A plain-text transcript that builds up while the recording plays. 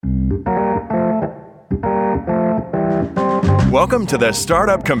Welcome to the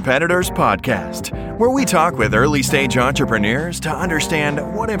Startup Competitors Podcast, where we talk with early-stage entrepreneurs to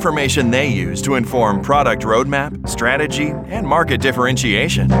understand what information they use to inform product roadmap, strategy, and market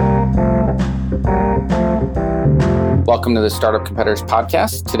differentiation. Welcome to the Startup Competitors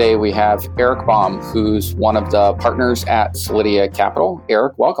Podcast. Today we have Eric Baum, who's one of the partners at Solidia Capital.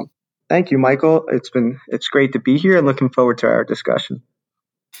 Eric, welcome. Thank you, Michael. It's great to be here and looking forward to our discussion.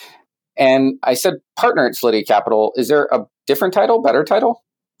 And I said partner at Solidia Capital. Is there a different title, better title?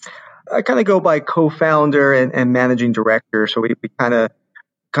 I kind of go by co-founder and managing director. So we kind of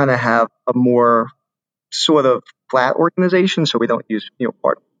have a more sort of flat organization. So we don't use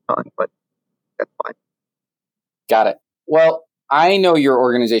partner, but that's fine. Got it. Well, I know your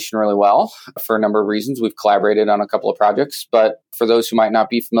organization really well for a number of reasons. We've collaborated on a couple of projects, but for those who might not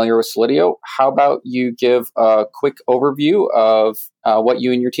be familiar with Solidia, how about you give a quick overview of what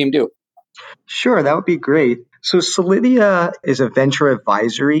you and your team do? Sure, that would be great. So Solidia is a venture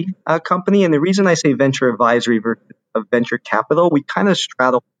advisory company. And the reason I say venture advisory versus venture capital, we kind of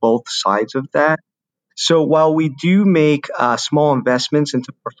straddle both sides of that. So while we do make small investments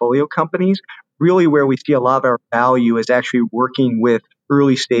into portfolio companies, really where we see a lot of our value is actually working with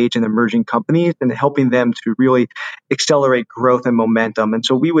early stage and emerging companies and helping them to really accelerate growth and momentum. And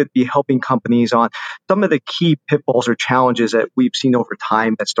so we would be helping companies on some of the key pitfalls or challenges that we've seen over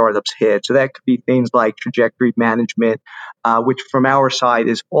time that startups hit. So that could be things like trajectory management, which from our side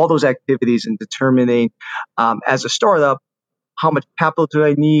is all those activities in determining as a startup, how much capital do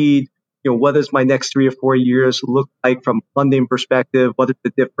I need? What does my next 3 or 4 years look like from a funding perspective? What are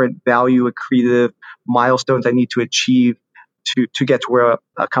the different value accretive milestones I need to achieve to get to where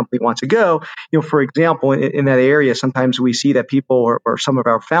a company wants to go? For example, in that area, sometimes we see that people or some of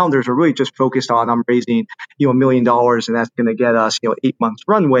our founders are really just focused on, I'm raising, $1 million and that's going to get us, 8 months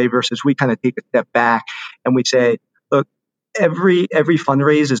runway, versus we kind of take a step back and we say, look, every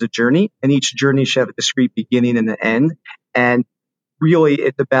fundraise is a journey, and each journey should have a discrete beginning and an end. And really,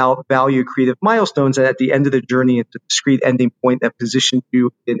 it's about value accretive milestones that at the end of the journey, it's a discrete ending point that positions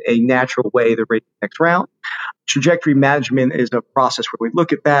you in a natural way to raise the next round. Trajectory management is a process where we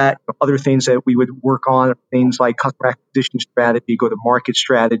look at that. Other things that we would work on are things like customer acquisition strategy, go-to-market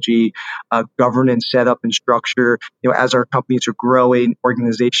strategy, governance setup and structure. As our companies are growing,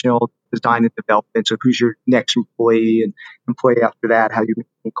 organizational design and development. So who's your next employee and employee after that? How do you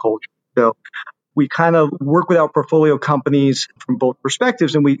maintain culture? So we kind of work with our portfolio companies from both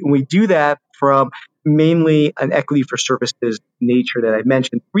perspectives, and we do that from mainly an equity for services nature that I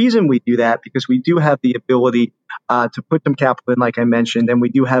mentioned. The reason we do that, because we do have the ability to put some capital in, like I mentioned, and we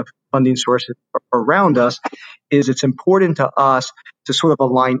do have funding sources around us, is it's important to us to sort of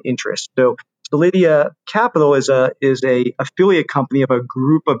align interests. So Solidia Capital is a affiliate company of a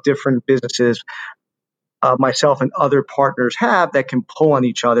group of different businesses myself and other partners have that can pull on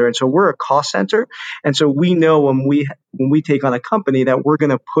each other. And so we're a cost center. And so we know when we take on a company that we're going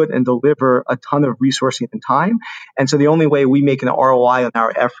to put and deliver a ton of resourcing and time. And so the only way we make an ROI on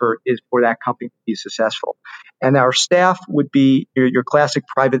our effort is for that company to be successful. And our staff would be your classic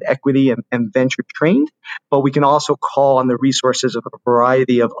private equity and venture trained, but we can also call on the resources of a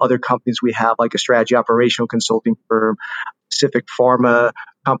variety of other companies we have, like a strategy operational consulting firm, specific pharma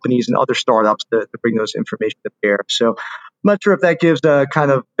companies, and other startups to bring those information to bear. So I'm not sure if that gives the kind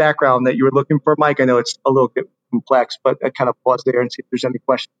of background that you were looking for, Mike. I know it's a little bit complex, but I kind of pause there and see if there's any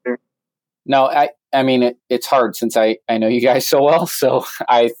questions there. No, I mean, it's hard since I know you guys so well. So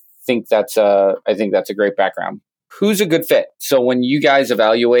I think that's a great background. Who's a good fit? So when you guys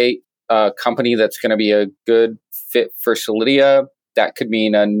evaluate a company that's going to be a good fit for Solidia, that could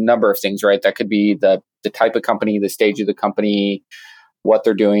mean a number of things, right? That could be the type of company, the stage of the company, what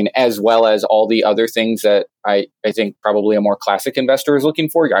they're doing, as well as all the other things that I think probably a more classic investor is looking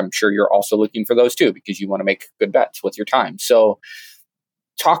for. I'm sure you're also looking for those too, because you want to make good bets with your time. So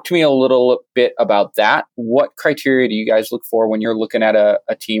talk to me a little bit about that. What criteria do you guys look for when you're looking at a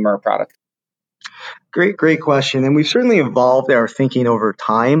team or a product? Great question. And we've certainly evolved our thinking over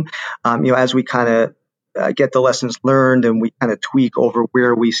time, as we kind of get the lessons learned and we kind of tweak over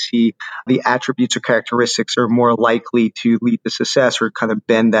where we see the attributes or characteristics are more likely to lead to success or kind of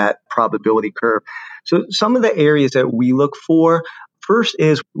bend that probability curve. So some of the areas that we look for, first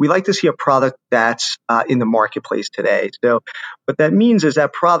is we like to see a product that's in the marketplace today. So what that means is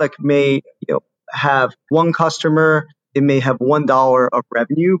that product may have one customer, it may have $1 of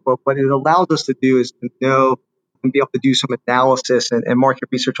revenue, but what it allows us to do is to know and be able to do some analysis and market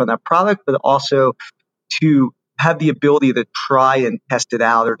research on that product, but also to have the ability to try and test it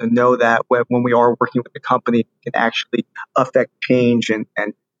out, or to know that when we are working with the company, it can actually affect change and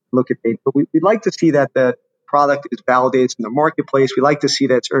look at things. But we'd like to see that the product is validated in the marketplace. We like to see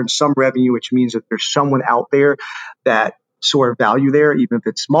that it's earned some revenue, which means that there's someone out there that saw value there, even if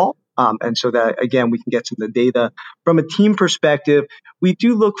it's small. And so that, again, we can get some of the data. From a team perspective, we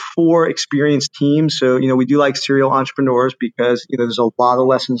do look for experienced teams. So, we do like serial entrepreneurs because, there's a lot of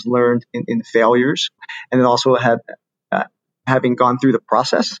lessons learned in failures and then also having gone through the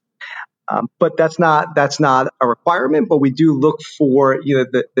process. But that's not a requirement, but we do look for,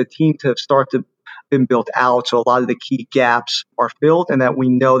 the team to start to been built out. So a lot of the key gaps are filled and that we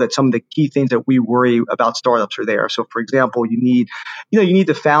know that some of the key things that we worry about startups are there. So for example, you need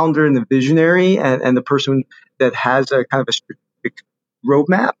the founder and the visionary and the person that has a kind of a strategic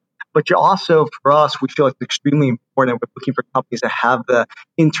roadmap. But you also, for us, we feel it's extremely important. We're looking for companies that have the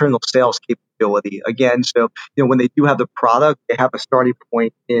internal sales capability. Again, so, when they do have the product, they have a starting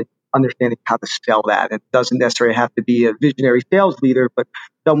point in understanding how to sell that. It doesn't necessarily have to be a visionary sales leader, but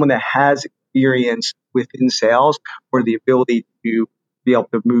someone that has experience within sales or the ability to be able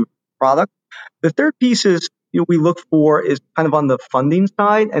to move product. The third piece is we look for is kind of on the funding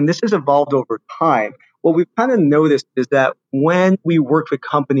side, and this has evolved over time. What we've kind of noticed is that when we work with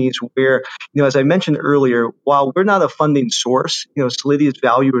companies where, as I mentioned earlier, while we're not a funding source, Solidia's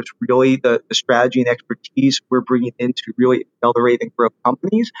value is really the strategy and expertise we're bringing in to really accelerate and grow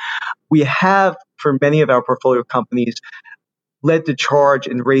companies. We have, for many of our portfolio companies, led the charge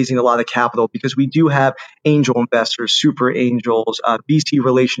in raising a lot of capital because we do have angel investors, super angels, VC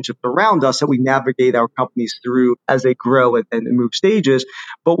relationships around us that we navigate our companies through as they grow and move stages.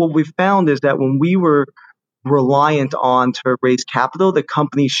 But what we found is that when we were reliant on to raise capital, the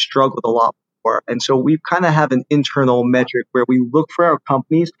company struggled a lot more. And so we kind of have an internal metric where we look for our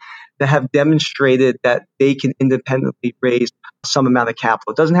companies that have demonstrated that they can independently raise some amount of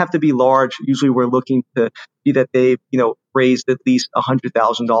capital. It doesn't have to be large. Usually we're looking to see that they've, raised at least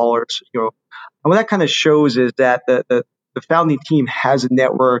 $100,000. And what that kind of shows is that the founding team has a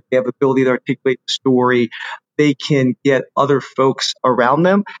network. They have the ability to articulate the story. They can get other folks around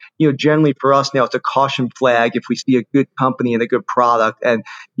them. Generally for us now, it's a caution flag if we see a good company and a good product and,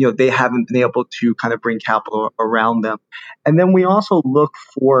 they haven't been able to kind of bring capital around them. And then we also look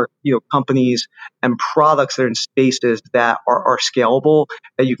for, companies and products that are in spaces that are scalable,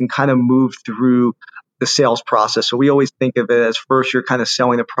 that you can kind of move through the sales process. So we always think of it as first you're kind of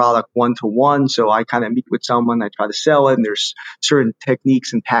selling a product one-to-one. So I kind of meet with someone, I try to sell it, and there's certain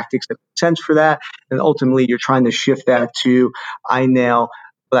techniques and tactics that make sense for that. And ultimately you're trying to shift that to I now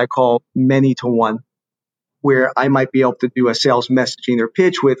what I call many-to-one, where I might be able to do a sales messaging or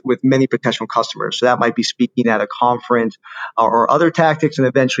pitch with many potential customers. So that might be speaking at a conference or other tactics. And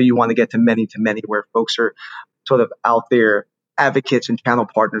eventually you want to get to many, where folks are sort of out there advocates and channel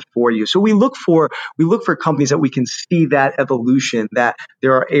partners for you. So we look for companies that we can see that evolution, that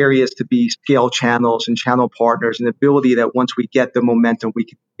there are areas to be scale channels and channel partners and the ability that once we get the momentum, we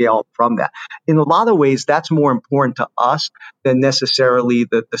can scale from that. In a lot of ways, that's more important to us than necessarily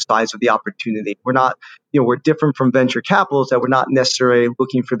the size of the opportunity. We're not, we're different from venture capitals that we're not necessarily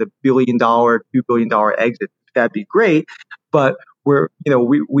looking for the $1 billion, $2 billion exit. That'd be great. But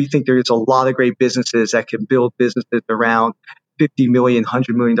we think there's a lot of great businesses that can build businesses around $50 million,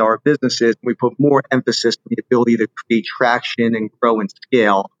 $100 million businesses. We put more emphasis on the ability to create traction and grow and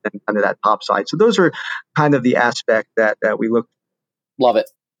scale than kind of that top side. So those are kind of the aspect that we look. Love it.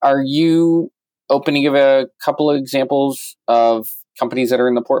 Are you open to give a couple of examples of companies that are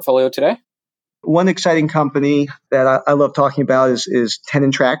in the portfolio today? One exciting company that I love talking about is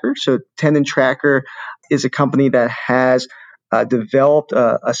TenantTracker. So TenantTracker is a company that has developed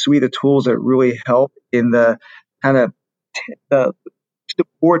a suite of tools that really help in the kind of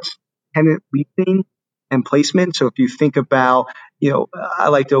supports tenant leasing and placement. So if you think about, I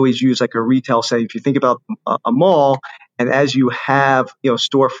like to always use like a retail setting. If you think about a mall, and as you have,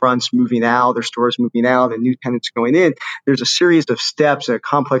 storefronts moving out or stores moving out and new tenants going in, there's a series of steps and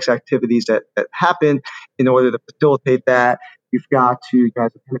complex activities that happen in order to facilitate that. You've got to,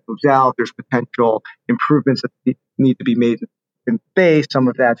 as the tenant moves out, there's potential improvements that need to be made in space. Some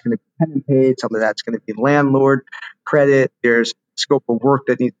of that's going to be tenant paid. Some of that's going to be landlord credit. There's scope of work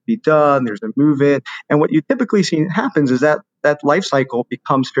that needs to be done. There's a move-in. And what you typically see happens is that life cycle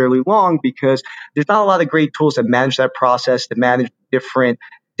becomes fairly long because there's not a lot of great tools that manage that process, to manage different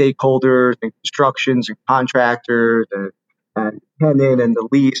stakeholders and constructions and contractors and tenant and the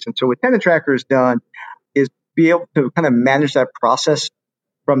lease. And so what TenantTracker has done is be able to kind of manage that process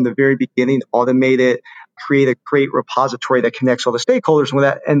from the very beginning, automate it, create a great repository that connects all the stakeholders. And what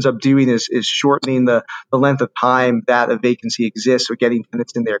that ends up doing is shortening the length of time that a vacancy exists, so getting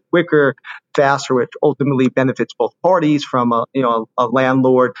tenants in there quicker, faster, which ultimately benefits both parties. From a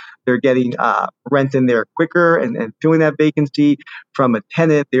landlord, they're getting rent in there quicker and filling that vacancy. From a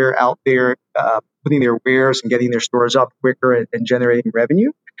tenant, they're out there putting their wares and getting their stores up quicker and generating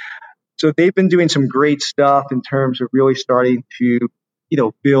revenue. So they've been doing some great stuff in terms of really starting to,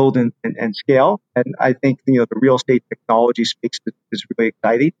 build and scale. And I think, the real estate technology space is really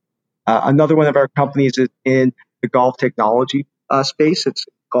exciting. Another one of our companies is in the golf technology space. It's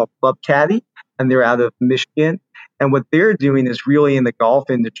called Club Caddy, and they're out of Michigan. And what they're doing is really in the golf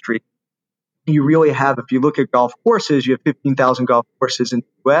industry. You really have, if you look at golf courses, you have 15,000 golf courses in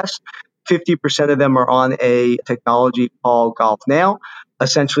the U.S. 50% of them are on a technology called GolfNow.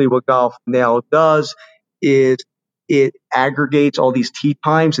 Essentially, what GolfNow does is it aggregates all these tee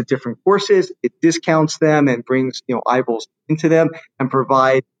times at different courses. It discounts them and brings eyeballs into them and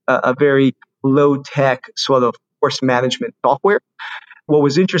provide a very low-tech sort of course management software. What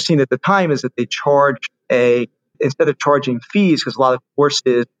was interesting at the time is that they charged instead of charging fees, because a lot of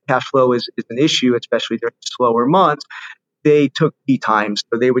courses, cash flow is an issue, especially during slower months, they took tee times.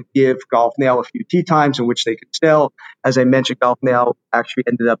 So they would give GolfNow a few tee times in which they could sell. As I mentioned, GolfNow actually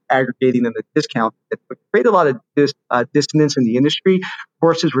ended up aggregating them at discount. It created a lot of dissonance in the industry.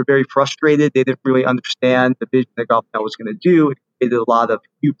 Courses were very frustrated. They didn't really understand the vision that GolfNow was going to do. It created a lot of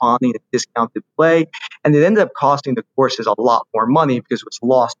couponing and discounted play. And it ended up costing the courses a lot more money because it was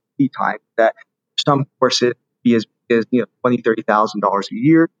lost tee time. That some courses be as $20,000, $30,000 a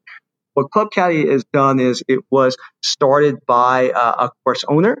year. What Club Caddy has done is it was started by a course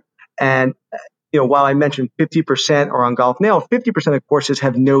owner. And, while I mentioned 50% are on GolfNow, 50% of courses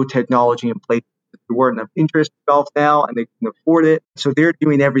have no technology in place. There weren't enough interest in GolfNow and they can afford it. So they're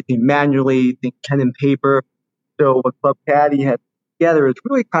doing everything manually, think pen and paper. So what Club Caddy has together is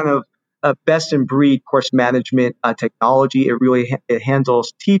really kind of a best in breed course management technology. It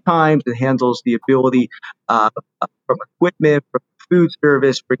handles tee times. It handles the ability from equipment, from food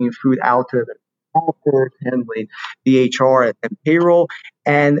service, bringing food out to the golfers, handling the HR and payroll.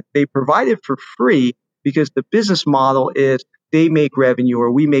 And they provide it for free because the business model is they make revenue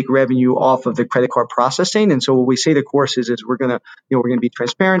or we make revenue off of the credit card processing. And so what we say to courses is we're going to be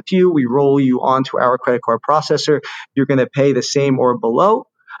transparent to you. We roll you onto our credit card processor. You're going to pay the same or below.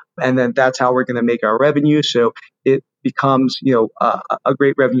 And then that's how we're going to make our revenue. So it becomes, a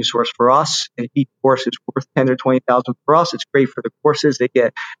great revenue source for us. And each course is worth 10 or 20,000 for us. It's great for the courses. They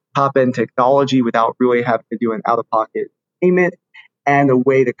get top end technology without really having to do an out of pocket payment, and a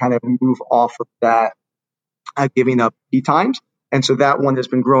way to kind of move off of that, giving up tee times. And so that one has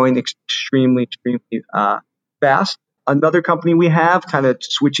been growing extremely fast. Another company we have, kind of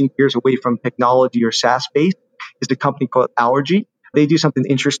switching gears away from technology or SaaS based, is the company called Allergy. They do something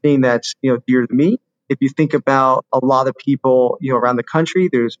interesting that's dear to me. If you think about a lot of people around the country,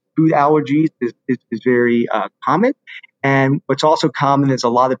 there's food allergies is very common. And what's also common is a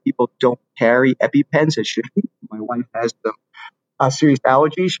lot of people don't carry EpiPens as should be. My wife has some serious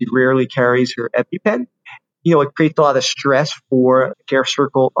allergies. She rarely carries her EpiPen. It creates a lot of stress for the care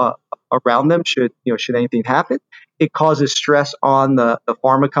circle around them should anything happen. It causes stress on the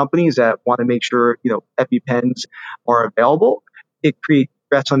pharma companies that want to make sure EpiPens are available. It creates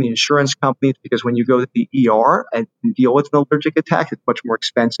stress on the insurance companies because when you go to the ER and deal with an allergic attack, it's much more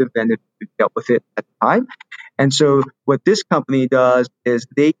expensive than if you dealt with it at the time. And so what this company does is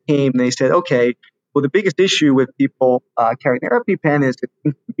they came and they said, okay, well, the biggest issue with people carrying their EpiPen is it's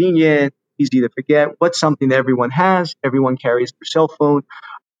inconvenient, easy to forget. What's something that everyone has? Everyone carries their cell phone.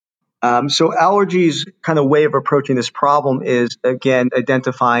 So Allergy's kind of way of approaching this problem is, again,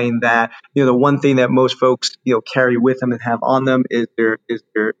 identifying that, the one thing that most folks, carry with them and have on them is their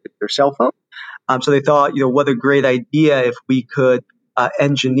cell phone. So they thought, what a great idea if we could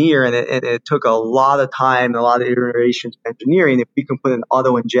engineer, and it took a lot of time, a lot of iterations of engineering, if we can put an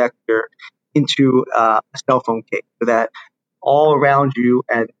auto injector into a cell phone case so that all around you,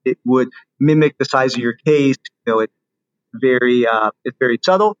 and it would mimic the size of your case. It's very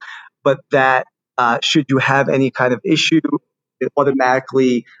subtle, but that should you have any kind of issue, it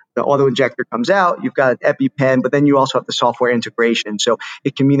automatically the auto injector comes out. You've got an EpiPen, but then you also have the software integration, so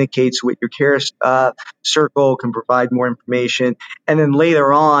it communicates with your care circle, can provide more information, and then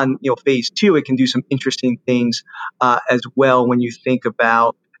later on, phase 2, it can do some interesting things as well. When you think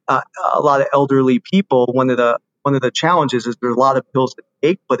about a lot of elderly people, one of the challenges is there's a lot of pills to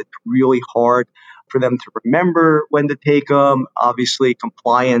take, but it's really hard for them to remember when to take them. Obviously,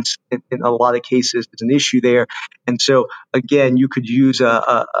 compliance in a lot of cases is an issue there. And so, again, you could use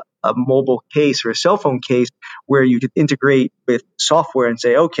a a mobile case or a cell phone case where you could integrate with software and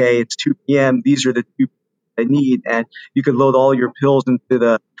say, okay, it's 2 p.m. These are the 2 I need, and you could load all your pills into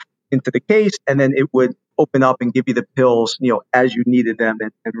the case, and then it would open up and give you the pills, as you needed them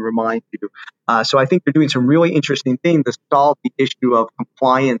and remind you. So I think they're doing some really interesting things to solve the issue of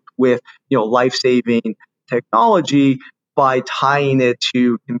compliance with, life-saving technology by tying it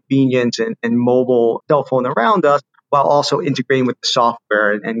to convenience and mobile cell phone around us, while also integrating with the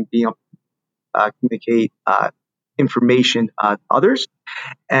software and being able to communicate information to others.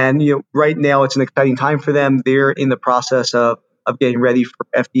 And right now it's an exciting time for them. They're in the process of getting ready for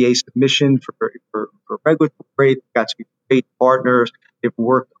FDA submission for regulatory. They've got some great partners. They've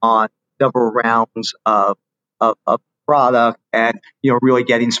worked on several rounds of product, and really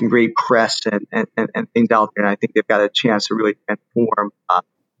getting some great press and things out there. And I think they've got a chance to really transform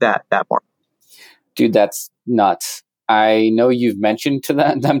that market. Dude, that's nuts. I know you've mentioned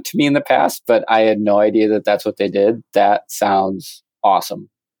them to me in the past, but I had no idea that that's what they did. That sounds awesome.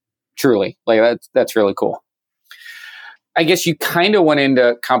 Truly, like that's really cool. I guess you kind of went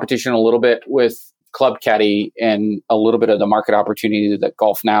into competition a little bit with Club Caddy and a little bit of the market opportunity that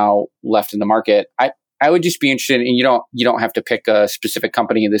GolfNow left in the market. I would just be interested, and you don't have to pick a specific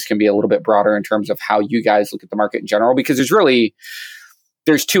company. This can be a little bit broader in terms of how you guys look at the market in general, because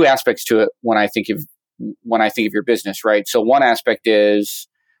there's two aspects to it when I think of your business, right? So one aspect is,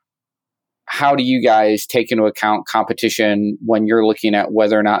 how do you guys take into account competition when you're looking at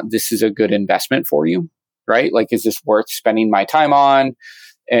whether or not this is a good investment for you, right? Like, is this worth spending my time on?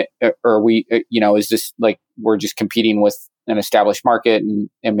 Or is this like we're just competing with an established market and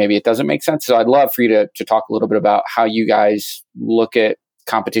maybe it doesn't make sense? So I'd love for you to talk a little bit about how you guys look at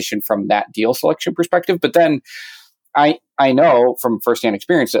competition from that deal selection perspective. But then I know from firsthand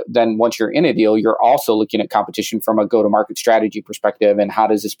experience that then once you're in a deal, you're also looking at competition from a go-to-market strategy perspective, and how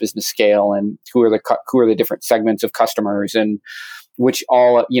does this business scale, and who are the different segments of customers, and which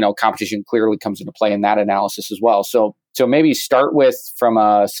all competition clearly comes into play in that analysis as well. So maybe start with, from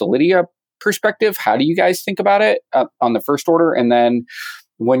a Solidia perspective, how do you guys think about it on the first order, and then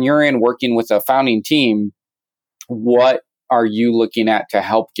when you're working with a founding team, what are you looking at to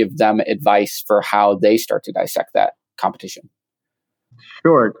help give them advice for how they start to dissect that competition?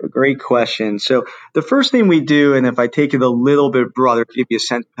 Sure. Great question. So the first thing we do, and if I take it a little bit broader to give you a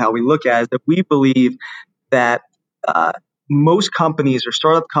sense of how we look at it, is that we believe that most companies or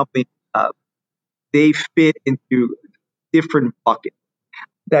startup companies, they fit into different buckets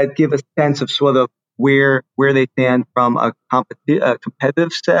that give a sense of sort of where they stand from a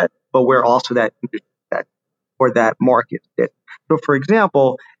competitive set, but where also that industry set or that market fit. So for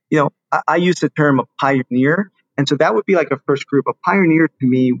example, I use the term a pioneer. And so that would be like a first group. A pioneer to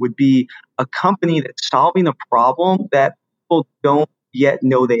me would be a company that's solving a problem that people don't yet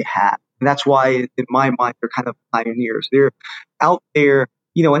know they have. And that's why, in my mind, they're kind of pioneers. They're out there,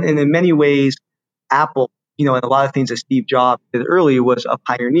 and in many ways, Apple, and a lot of things that Steve Jobs did earlier was a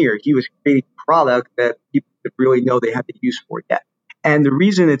pioneer. He was creating a product that people could really know they have the use for yet. And the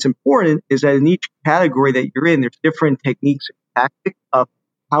reason it's important is that in each category that you're in, there's different techniques and tactics of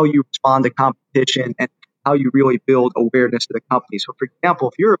how you respond to competition and how you really build awareness of the company. So for example,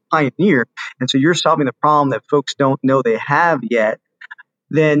 if you're a pioneer and so you're solving a problem that folks don't know they have yet,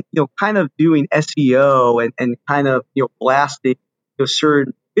 then, kind of doing SEO and kind of, blasting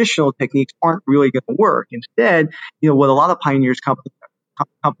certain traditional techniques aren't really going to work. Instead, what a lot of pioneers companies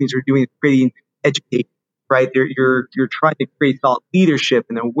are doing is creating education, right? You're trying to create thought leadership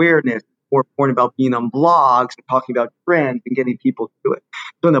and awareness. More important about being on blogs and talking about trends and getting people to it.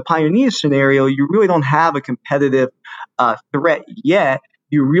 So in the pioneer scenario, you really don't have a competitive threat yet.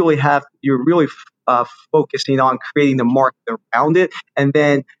 You're really focusing on creating the market around it. And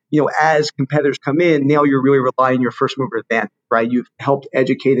then, as competitors come in, now you're really relying on your first mover advantage, right? You've helped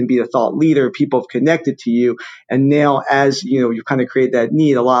educate and be a thought leader. People have connected to you. And now as, you kind of create that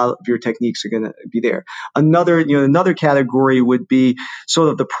need, a lot of your techniques are going to be there. Another category would be sort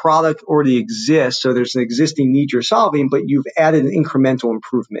of the product already exists. So there's an existing need you're solving, but you've added an incremental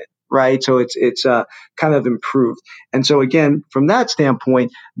improvement, right? So it's kind of improved. And so again, from that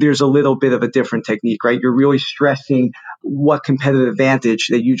standpoint, there's a little bit of a different technique, right? You're really stressing what competitive advantage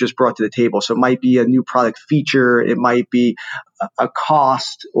that you just brought to the table. So it might be a new product feature. It might be a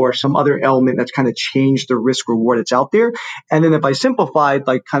cost or some other element that's kind of changed the risk reward that's out there. And then if I simplified,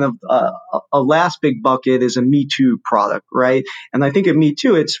 like kind of a last big bucket is a Me Too product, right? And I think at Me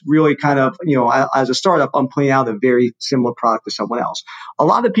Too, it's really kind of, as a startup, I'm putting out a very similar product to someone else. A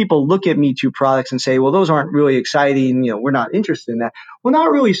lot of people look at Me Too products and say, well, those aren't really exciting. We're not interested in that. Well, not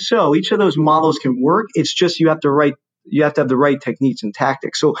really so. Each of those models can work. It's just you have to write you have to have the right techniques and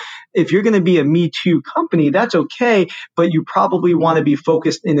tactics. So if you're going to be a Me Too company, that's okay, but you probably want to be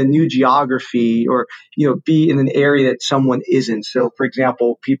focused in a new geography or, be in an area that someone isn't. So for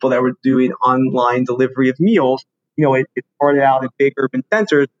example, people that were doing online delivery of meals, it started out in big urban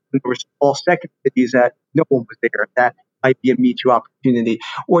centers and there were small second cities that no one was there. That might be a Me Too opportunity,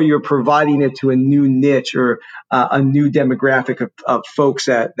 or you're providing it to a new niche or a new demographic of folks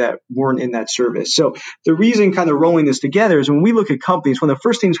that weren't in that service. So the reason kind of rolling this together is when we look at companies, one of the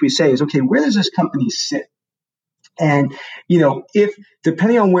first things we say is, okay, where does this company sit? And, if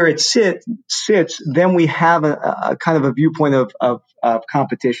depending on where it sits, then we have a kind of a viewpoint of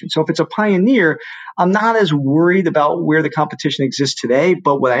competition. So if it's a pioneer, I'm not as worried about where the competition exists today,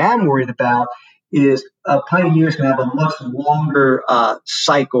 but what I am worried about is Pioneer is going to have a much longer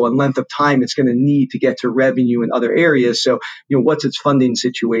cycle and length of time it's going to need to get to revenue in other areas. So, what's its funding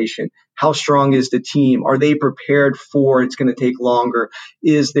situation? How strong is the team? Are they prepared for it's going to take longer?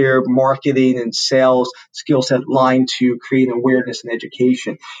 Is their marketing and sales skill set aligned to create awareness and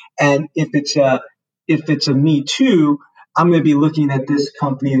education? And if it's a Me Too, I'm going to be looking at this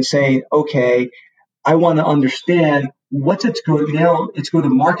company and saying, okay, I want to understand what's its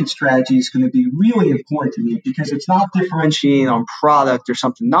go-to-market strategy is going to be really important to me because it's not differentiating on product or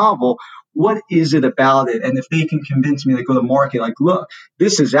something novel. What is it about it? And if they can convince me to go to market, like, look,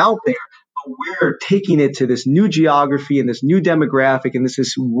 this is out there, but we're taking it to this new geography and this new demographic, and this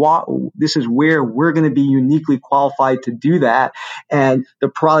is where we're going to be uniquely qualified to do that. And the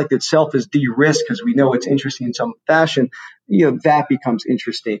product itself is de-risked because we know it's interesting in some fashion. That becomes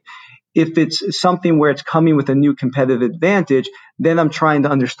interesting. If it's something where it's coming with a new competitive advantage, then I'm trying to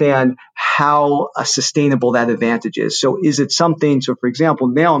understand how sustainable that advantage is. So is it something, so for example,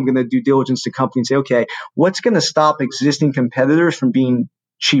 now I'm going to do diligence to company and say, okay, what's going to stop existing competitors from being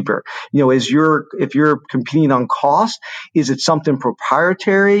cheaper? If you're competing on cost, is it something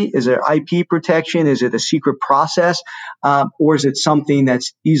proprietary? Is it IP protection? Is it a secret process? Or is it something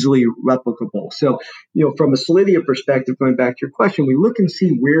that's easily replicable? So, from a Solidia perspective, going back to your question, we look and see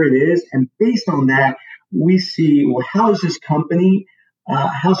where it is. And based on that, we see, well, how is this company,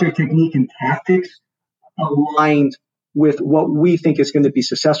 how's their technique and tactics aligned with what we think is going to be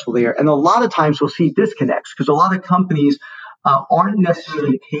successful there? And a lot of times we'll see disconnects because a lot of companies aren't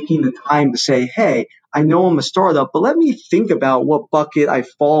necessarily taking the time to say, hey, I know I'm a startup, but let me think about what bucket I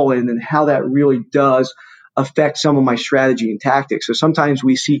fall in and how that really does affect some of my strategy and tactics. So sometimes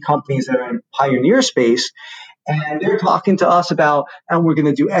we see companies that are in pioneer space and they're talking to us about, and we're going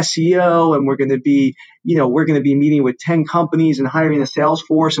to do SEO and we're going to be meeting with 10 companies and hiring a sales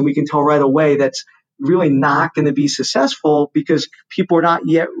force. And we can tell right away that's really not going to be successful because people are not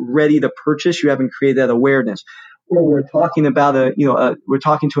yet ready to purchase. You haven't created that awareness. Or we're talking about we're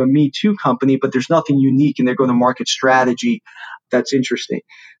talking to a Me Too company, but there's nothing unique in their go-to-market strategy that's interesting.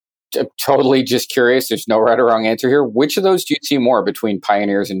 I'm totally just curious. There's no right or wrong answer here. Which of those do you see more between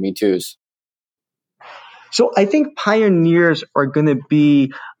pioneers and Me Too's? So I think pioneers are going to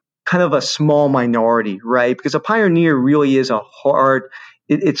be kind of a small minority, right? Because a pioneer really is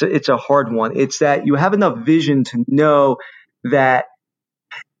it's a hard one. It's that you have enough vision to know that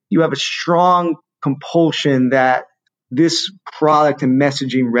you have a strong compulsion that this product and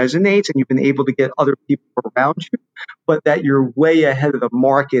messaging resonates and you've been able to get other people around you, but that you're way ahead of the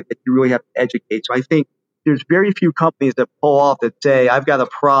market that you really have to educate. So I think there's very few companies that pull off that say, I've got a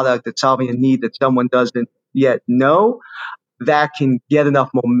product that's solving a need that someone doesn't yet know, that can get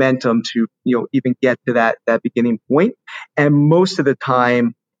enough momentum to, even get to that beginning point. And most of the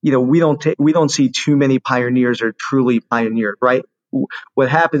time, we don't see too many pioneers or truly pioneered, right? What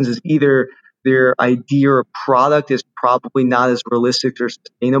happens is either their idea or product is probably not as realistic or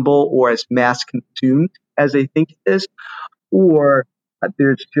sustainable or as mass consumed as they think it is, or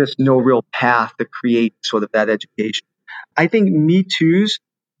there's just no real path to create sort of that education. I think Me Too's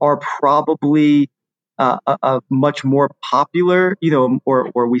are probably a much more popular,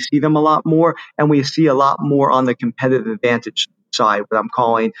 or we see them a lot more, and we see a lot more on the competitive advantage side, what I'm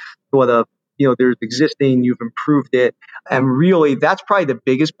calling sort of, there's existing, you've improved it. And really, that's probably the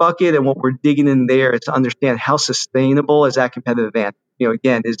biggest bucket. And what we're digging in there is to understand how sustainable is that competitive advantage.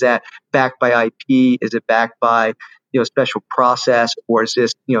 Again, is that backed by IP? Is it backed by, special process? Or is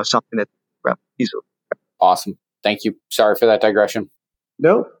this, something that's easily? Awesome. Thank you. Sorry for that digression.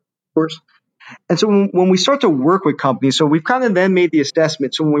 No, of course. And so when we start to work with companies, so we've kind of then made the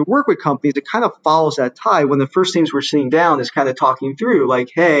assessment. So when we work with companies, it kind of follows that tie. When the first things we're sitting down is kind of talking through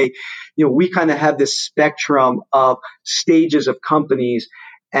like, hey, we kind of have this spectrum of stages of companies.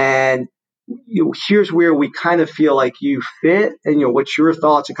 And here's where we kind of feel like you fit, and what's your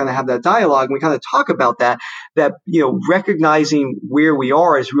thoughts, and kind of have that dialogue. And we kind of talk about that recognizing where we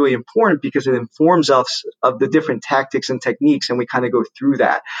are is really important because it informs us of the different tactics and techniques, and we kind of go through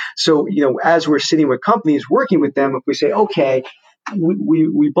that. So as we're sitting with companies working with them, if we say, okay,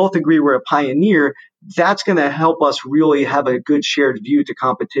 we both agree we're a pioneer, that's going to help us really have a good shared view to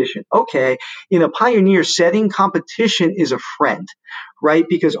competition. Okay, in a pioneer setting, competition is a friend, right?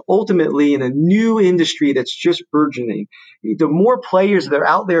 Because ultimately, in a new industry that's just burgeoning, the more players that are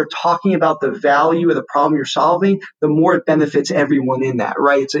out there talking about the value of the problem you're solving, the more it benefits everyone in that,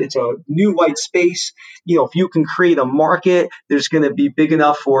 right? It's a new white space. If you can create a market, there's going to be big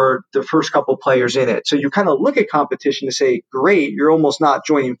enough for the first couple players in it. So you kind of look at competition to say, great, you're almost not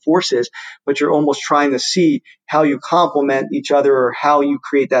joining forces, but you're almost trying to see how you complement each other or how you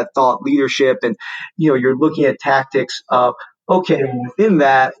create that thought leadership. And, you're looking at tactics of, okay, within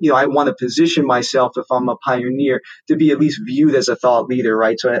that, I want to position myself, if I'm a pioneer, to be at least viewed as a thought leader,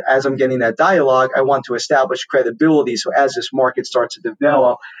 right? So as I'm getting that dialogue, I want to establish credibility. So as this market starts to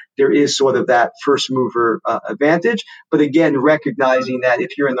develop, there is sort of that first mover advantage. But again, recognizing that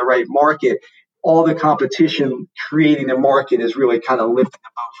if you're in the right market, all the competition creating a market is really kind of lifting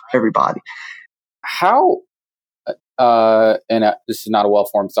the boat for everybody. How, this is not a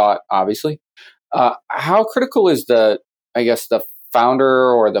well-formed thought, obviously, how critical is the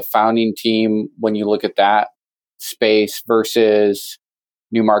founder or the founding team when you look at that space versus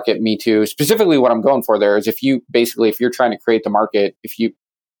new market, Me Too? Specifically, what I'm going for there is if you're trying to create the market,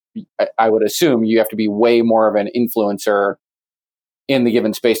 I would assume you have to be way more of an influencer in the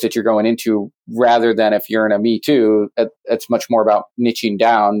given space that you're going into, rather than if you're in a Me Too, it's much more about niching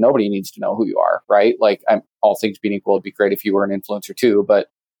down. Nobody needs to know who you are, right? Like, all things being equal, it'd be great if you were an influencer too, but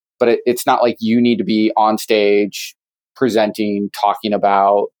it's not like you need to be on stage presenting, talking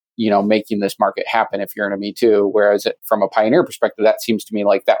about, making this market happen if you're in a Me Too. Whereas from a pioneer perspective, that seems to me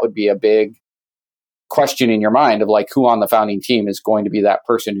like that would be a big question in your mind of like, who on the founding team is going to be that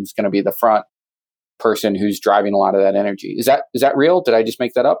person who's going to be the front person who's driving a lot of that energy. Is that real? Did I just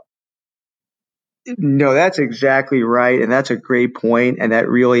make that up? No, that's exactly right. And that's a great point. And that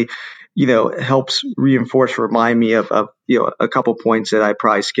really, helps remind me of a couple points that I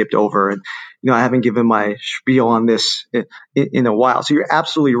probably skipped over. And, I haven't given my spiel on this in a while. So you're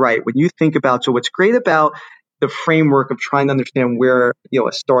absolutely right. When you think about, so what's great about the framework of trying to understand where,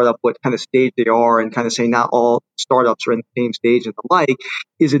 a startup, what kind of stage they are, and kind of say not all startups are in the same stage and the like,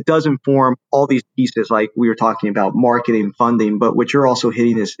 is it does inform all these pieces like we were talking about, marketing, funding, but what you're also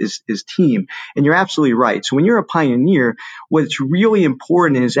hitting is team. And you're absolutely right. So when you're a pioneer, what's really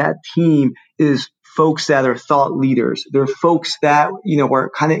important is that team is folks that are thought leaders. They're folks that, are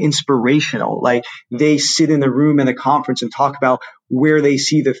kind of inspirational. Like they sit in the room in a conference and talk about where they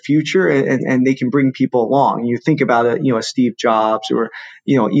see the future, and they can bring people along. You think about it, a Steve Jobs or,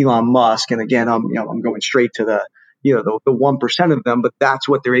 Elon Musk. And again, I'm going straight to the 1% of them, but that's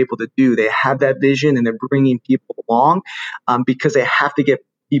what they're able to do. They have that vision and they're bringing people along because they have to get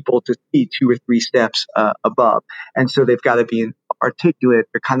people to see 2 or 3 steps above. And so they've got to be articulate.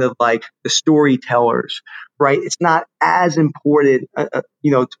 They're kind of like the storytellers, right? It's not as important,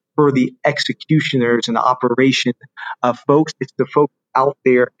 for the executioners and the operation folks. It's the folks out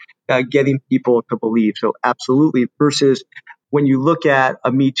there getting people to believe. So absolutely. Versus when you look at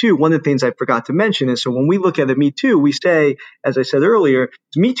a Me Too, one of the things I forgot to mention is, so when we look at a Me Too, we say, as I said earlier,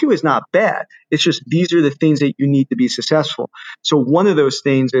 Me Too is not bad. It's just these are the things that you need to be successful. So one of those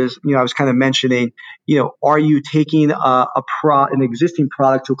things is, I was kind of mentioning, are you taking an existing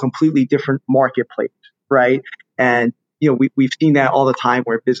product to a completely different marketplace, right? And we've seen that all the time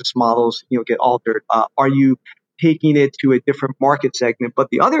where business models, get altered. Are you taking it to a different market segment? But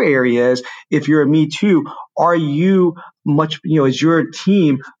the other area is, if you're a Me Too, are you is your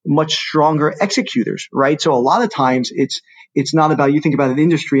team much stronger executors, right? So a lot of times it's not about, you think about an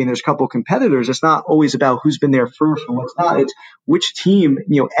industry and there's a couple of competitors. It's not always about who's been there first or what's not. It's which team,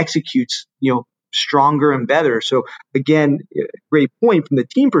 executes, stronger and better. So again, great point from the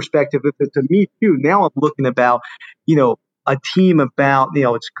team perspective. If it's a Me Too, now I'm looking about, a team about,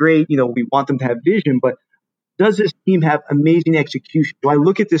 it's great. We want them to have vision, but does this team have amazing execution? Do I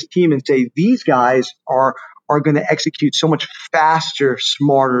look at this team and say, these guys are going to execute so much faster,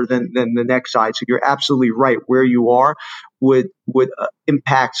 smarter than the next side? So you're absolutely right. Where you are would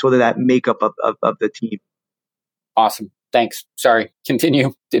impact sort of that makeup of the team. Awesome. Thanks. Sorry.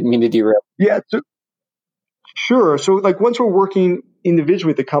 Continue. Didn't mean to derail. Yeah. Sure. So like once we're working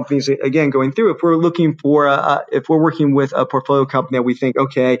individually the companies, again, going through, if we're looking for, if we're working with a portfolio company that we think,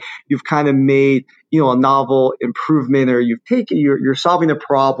 okay, you've kind of made, a novel improvement, or you're solving a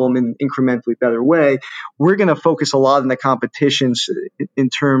problem in an incrementally better way, we're going to focus a lot on the competitions in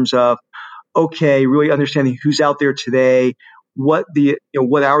terms of, okay, really understanding who's out there today, what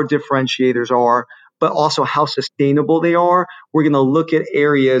what our differentiators are, but also how sustainable they are. We're going to look at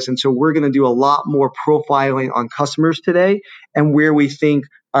areas. And so we're going to do a lot more profiling on customers today and where we think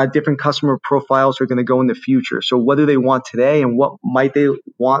different customer profiles are going to go in the future. So what do they want today and what might they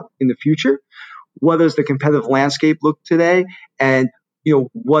want in the future? What does the competitive landscape look today? And,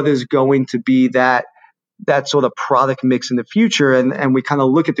 what is going to be that sort of product mix in the future? And we kind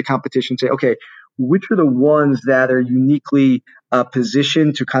of look at the competition and say, okay, which are the ones that are uniquely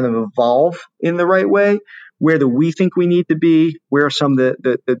positioned to kind of evolve in the right way? Where do we think we need to be? Where are some of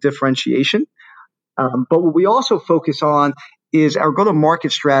the differentiation? But what we also focus on is our go-to-market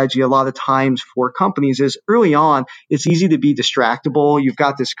strategy. A lot of times for companies is early on, it's easy to be distractible. You've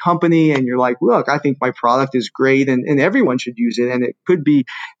got this company and you're like, look, I think my product is great and everyone should use it. And it could be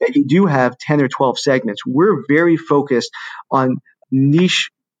that you do have 10 or 12 segments. We're very focused on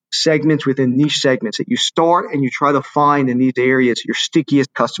niche segments within niche segments that you start and you try to find in these areas your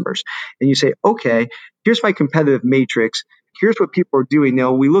stickiest customers. And you say, okay, here's my competitive matrix. Here's what people are doing.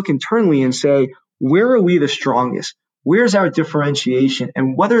 Now we look internally and say, where are we the strongest? Where's our differentiation?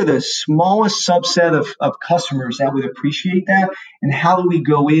 And what are the smallest subset of customers that would appreciate that? And how do we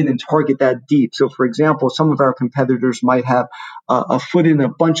go in and target that deep? So for example, some of our competitors might have a foot in a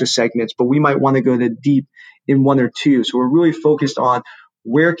bunch of segments, but we might want to go to deep in one or two. So we're really focused on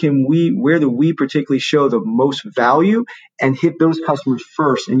where do we particularly show the most value and hit those customers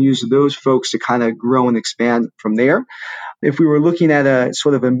first and use those folks to kind of grow and expand from there. If we were looking at a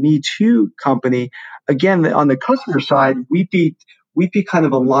sort of a Me Too company, again, on the customer side, we'd be kind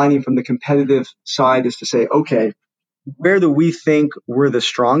of aligning from the competitive side is to say, okay, where do we think we're the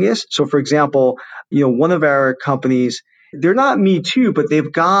strongest? So for example, one of our companies, they're not Me Too, but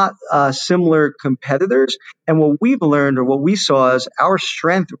they've got similar competitors. And what we've learned or what we saw is our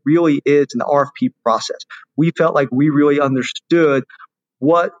strength really is in the RFP process. We felt like we really understood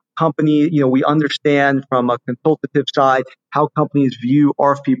what company, we understand from a consultative side how companies view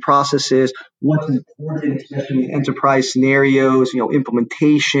RFP processes, what's important, especially in enterprise scenarios,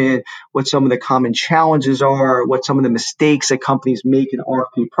 implementation, what some of the common challenges are, what some of the mistakes that companies make in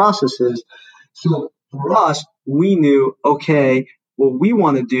RFP processes. So for us, we knew, okay, what we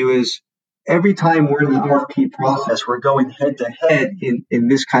want to do is every time we're in the RFP process, we're going head to head in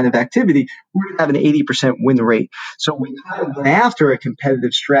this kind of activity, we're going to have an 80% win rate. So we kind of went after a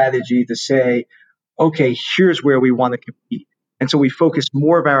competitive strategy to say, okay, here's where we want to compete. And so we focused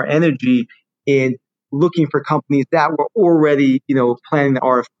more of our energy in looking for companies that were already, planning the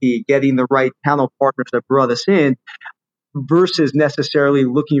RFP, getting the right channel partners that brought us in, versus necessarily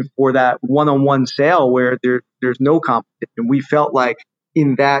looking for that one-on-one sale where there's no competition. We felt like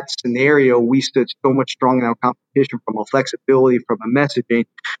in that scenario, we stood so much stronger in our competition from a flexibility, from a messaging.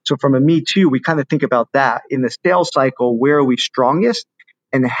 So from a Me Too, we kind of think about that. In the sales cycle, where are we strongest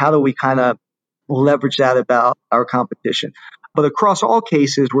and how do we kind of leverage that about our competition? But across all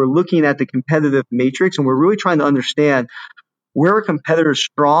cases, we're looking at the competitive matrix and we're really trying to understand where are competitors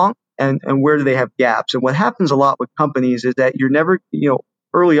strong and where do they have gaps. And what happens a lot with companies is that you're never,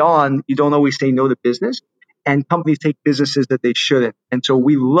 early on, you don't always say no to business. And companies take businesses that they shouldn't. And so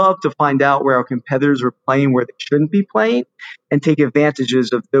we love to find out where our competitors are playing where they shouldn't be playing and take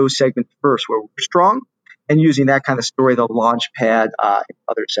advantages of those segments first where we're strong and using that kind of story to launch pad in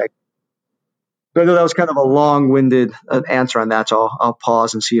other segments. So I know that was kind of a long-winded answer on that. So I'll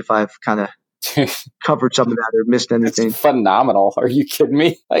pause and see if I've kind of covered some of that or missed anything. It's phenomenal. Are you kidding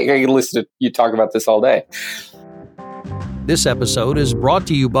me? I can listen to you talk about this all day. This episode is brought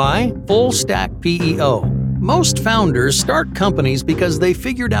to you by Full Stack PEO. Most founders start companies because they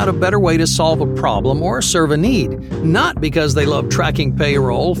figured out a better way to solve a problem or serve a need, not because they love tracking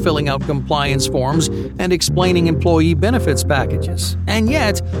payroll, filling out compliance forms, and explaining employee benefits packages. And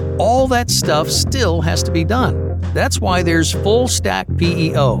yet, all that stuff still has to be done. That's why there's Full Stack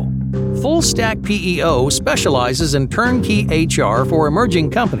PEO. Full Stack PEO specializes in turnkey HR for emerging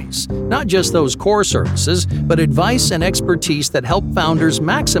companies, not just those core services, but advice and expertise that help founders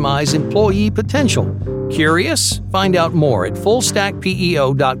maximize employee potential. Curious? Find out more at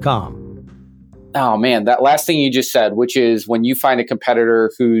fullstackpeo.com. Oh man, that last thing you just said, which is when you find a competitor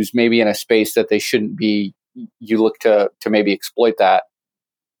who's maybe in a space that they shouldn't be, you look to maybe exploit that.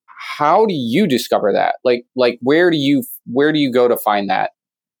 How do you discover that? Like where do you go to find that?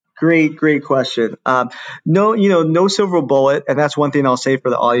 Great question. No silver bullet. And that's one thing I'll say for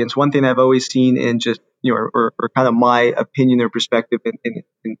the audience. One thing I've always seen in just, or kind of my opinion or perspective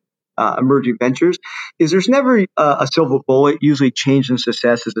in emerging ventures is there's never a silver bullet. Usually change and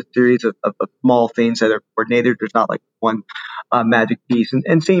success is a series of small things that are coordinated. There's not like one magic piece.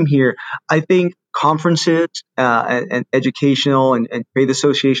 And same here. I think conferences and educational and trade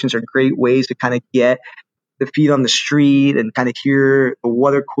associations are great ways to kind of get the feet on the street and kind of hear the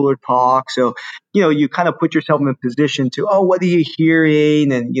water cooler talk. So, you kind of put yourself in a position to, what are you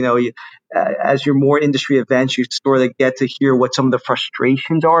hearing? And, as you're more industry events, you sort of get to hear what some of the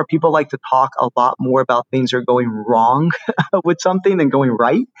frustrations are. People like to talk a lot more about things that are going wrong with something than going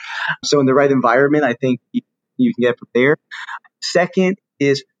right. So in the right environment, I think you can get from there. Second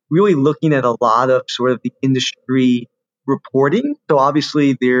is really looking at a lot of sort of the industry reporting. So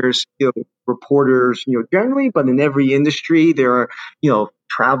obviously there's, reporters, generally, but in every industry, there are,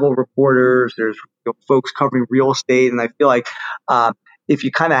 travel reporters, there's folks covering real estate. And I feel like if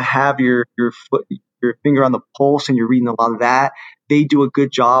you kind of have your finger on the pulse and you're reading a lot of that, they do a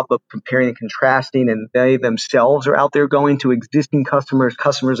good job of comparing and contrasting, and they themselves are out there going to existing customers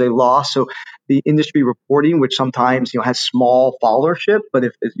they lost. So the industry reporting, which sometimes, has small followership, but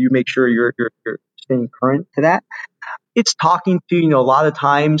if you make sure you're staying current to that, it's talking to, a lot of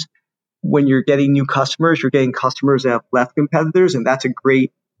times when you're getting new customers, you're getting customers that have left competitors, and that's a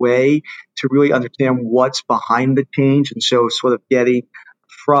great way to really understand what's behind the change. And so sort of getting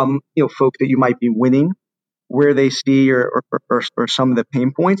from, folks that you might be winning, where they see or some of the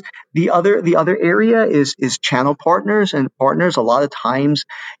pain points. The other area is channel partners and partners. A lot of times,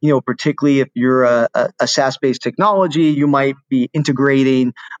 particularly if you're a SaaS-based technology, you might be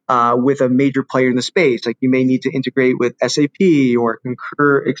integrating with a major player in the space. Like you may need to integrate with SAP or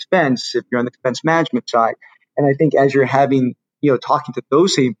Concur Expense if you're on the expense management side. And I think as you're having, talking to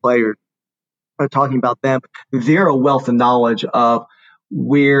those same players, talking about them, they're a wealth of knowledge of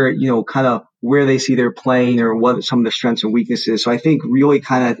where, kind of where they see they're playing or what some of the strengths and weaknesses. So I think really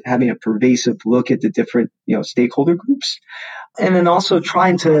kind of having a pervasive look at the different, stakeholder groups, and then also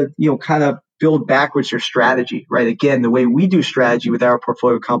trying to, kind of build backwards your strategy, right? Again, the way we do strategy with our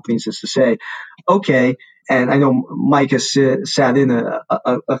portfolio companies is to say, okay, and I know Mike has sat in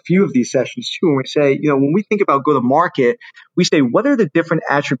a few of these sessions too, and we say, when we think about go to market, we say, what are the different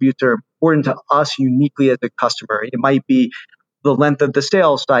attributes that are important to us uniquely as a customer? It might be the length of the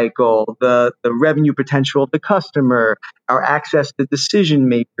sales cycle, the revenue potential of the customer, our access to decision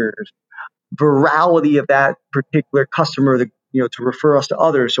makers, virality of that particular customer, to refer us to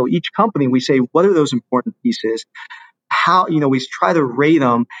others. So each company, we say, what are those important pieces? How, we try to rate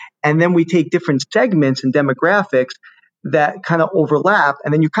them, and then we take different segments and demographics that kind of overlap,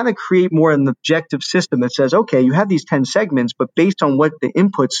 and then you kind of create more an objective system that says, okay, you have these 10 segments, but based on what the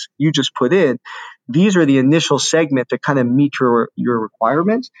inputs you just put in, these are the initial segments that kind of meet your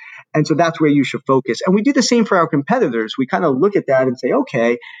requirements. And so that's where you should focus. And we do the same for our competitors. We kind of look at that and say,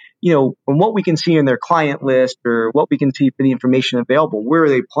 okay, from what we can see in their client list or what we can see for the information available, where are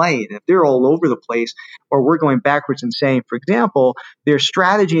they playing? If they're all over the place, or we're going backwards and saying, for example, their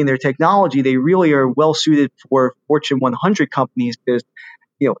strategy and their technology, they really are well suited for Fortune 100 companies because,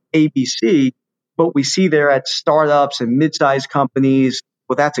 ABC, but we see they're at startups and mid-sized companies.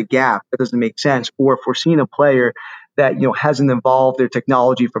 Well, that's a gap. That doesn't make sense. Or if we're seeing a player that, hasn't evolved their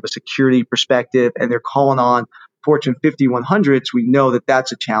technology from a security perspective and they're calling on Fortune 50, 100s, we know that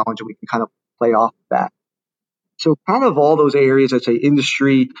that's a challenge and we can kind of play off of that. So kind of all those areas, I'd say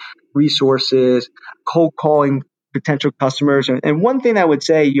industry, resources, cold calling potential customers. And one thing I would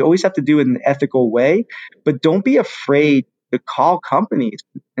say, you always have to do it in an ethical way, but don't be afraid to call companies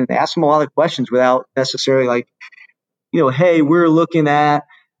and ask them a lot of questions without necessarily like, hey, we're looking at,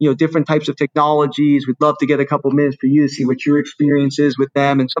 different types of technologies. We'd love to get a couple minutes for you to see what your experience is with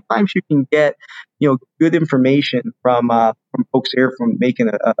them. And sometimes you can get, good information from folks there from making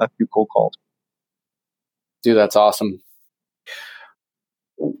a few cold calls. Dude, that's awesome.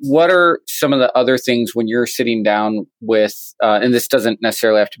 What are some of the other things when you're sitting down with, and this doesn't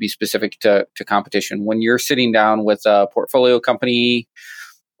necessarily have to be specific to competition, when you're sitting down with a portfolio company,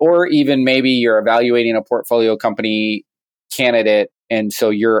 or even maybe you're evaluating a portfolio company candidate, and so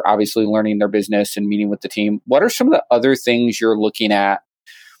you're obviously learning their business and meeting with the team. What are some of the other things you're looking at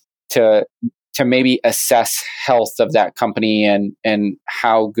to maybe assess health of that company and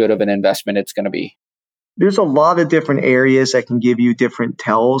how good of an investment it's going to be? There's a lot of different areas that can give you different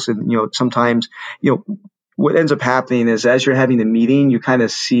tells. And, sometimes, what ends up happening is as you're having a meeting, you kind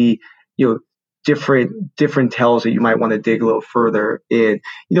of see, different tells that you might want to dig a little further in.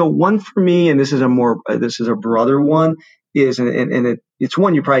 One for me, and this is a broader one, is, and it's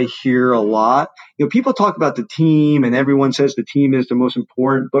one you probably hear a lot. People talk about the team and everyone says the team is the most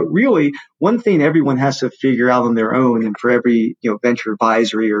important, but really one thing everyone has to figure out on their own, and for every, venture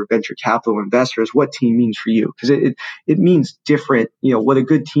advisory or venture capital investor, is what team means for you. Because it means different, what a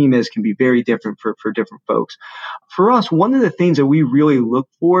good team is can be very different for different folks. For us, one of the things that we really look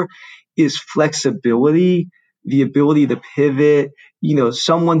for is flexibility, the ability to pivot,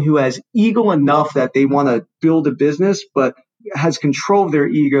 someone who has ego enough that they want to build a business, but has control of their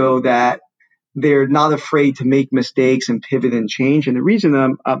ego, that they're not afraid to make mistakes and pivot and change. And the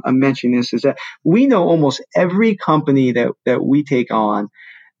reason I'm mentioning this is that we know almost every company that we take on,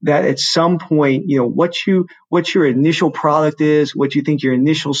 that at some point, what your initial product is, what you think your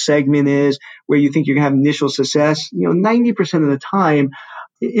initial segment is, where you think you're going to have initial success, 90% of the time,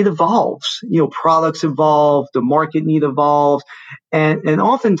 it evolves. Products evolve, the market need evolves, and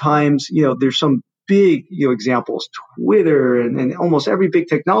oftentimes, there's some big, examples. Twitter and almost every big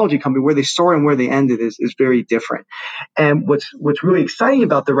technology company, where they start and where they ended is very different. And what's really exciting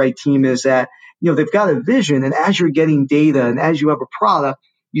about the right team is that they've got a vision, and as you're getting data and as you have a product,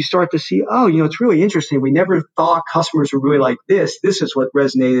 you start to see, it's really interesting. We never thought customers were really like this. This is what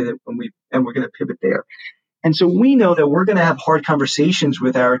resonated, and we're going to pivot there. And so we know that we're going to have hard conversations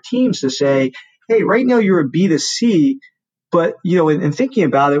with our teams to say, hey, right now you're a B2C, but, in thinking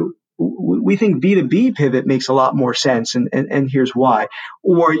about it, we think B2B pivot makes a lot more sense. And here's why.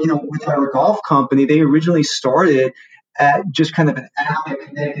 Or, with our golf company, they originally started at just kind of an app that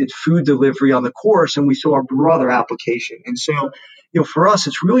connected food delivery on the course, and we saw a broader application. And so, for us,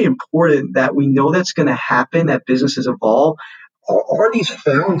 it's really important that we know that's going to happen, that businesses evolve. Are these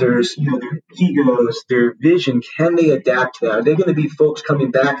founders, their egos, their vision, can they adapt to that? Are they going to be folks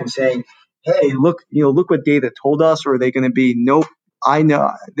coming back and saying, hey, look what data told us? Or are they going to be, nope, I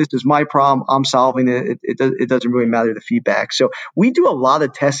know this is my problem, I'm solving it. It doesn't really matter the feedback. So we do a lot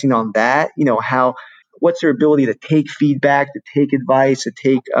of testing on that, what's their ability to take feedback, to take advice, to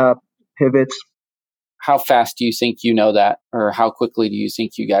take pivots. How fast do you think that, or how quickly do you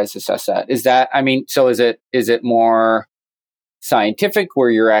think you guys assess that? So is it more scientific where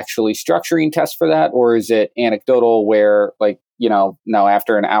you're actually structuring tests for that, or is it anecdotal where no,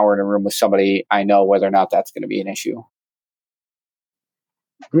 after an hour in a room with somebody, I know whether or not that's going to be an issue?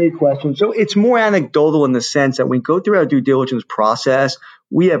 Great question. So it's more anecdotal in the sense that when we go through our due diligence process,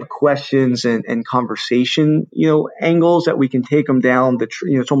 we have questions and conversation, angles that we can take them down.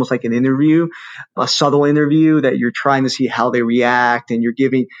 It's almost like an interview, a subtle interview that you're trying to see how they react, and you're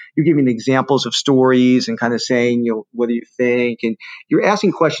giving examples of stories and kind of saying, what do you think? And you're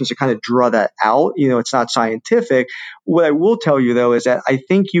asking questions to kind of draw that out. It's not scientific. What I will tell you though is that I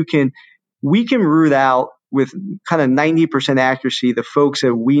think we can root out with kind of 90% accuracy the folks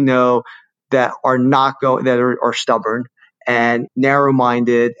that we know that are are stubborn and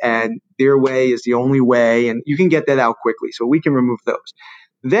narrow-minded, and their way is the only way, and you can get that out quickly. So we can remove those.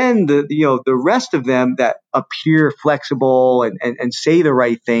 Then the rest of them that appear flexible and say the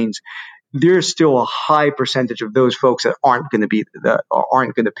right things, there's still a high percentage of those folks that aren't going to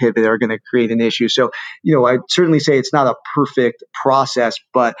pivot, are going to create an issue. So, I'd certainly say it's not a perfect process,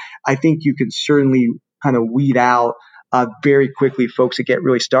 but I think you can certainly kind of weed out very quickly folks that get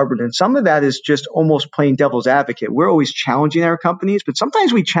really stubborn. And some of that is just almost playing devil's advocate. We're always challenging our companies, but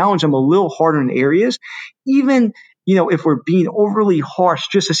sometimes we challenge them a little harder in areas, even, if we're being overly harsh,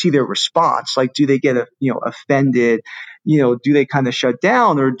 just to see their response. Like, do they get, offended? Do they kind of shut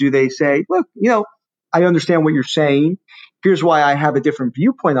down, or do they say, look, I understand what you're saying. Here's why I have a different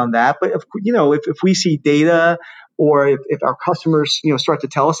viewpoint on that. But if we see data, or if our customers, start to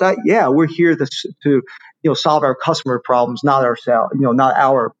tell us that, yeah, we're here to solve our customer problems, not ourselves, not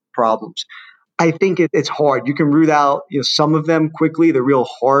our problems. I think it's hard. You can root out, some of them quickly, the real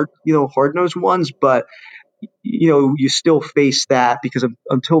hard-nosed ones, but you still face that, because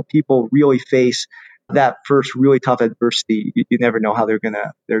until people really face that first really tough adversity, you never know how they're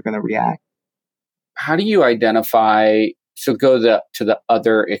gonna react. How do you identify? So go to the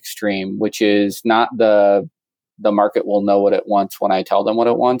other extreme, which is not the market will know what it wants when I tell them what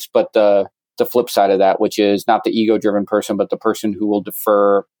it wants, but the flip side of that, which is not the ego-driven person, but the person who will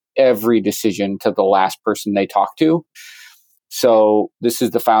defer every decision to the last person they talk to. So this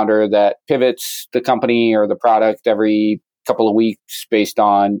is the founder that pivots the company or the product every couple of weeks based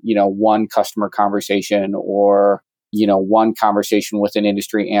on, one customer conversation or, one conversation with an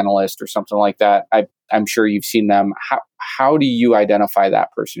industry analyst or something like that. I'm sure you've seen them. How do you identify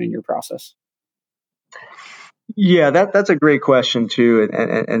that person in your process? Yeah, that's a great question too,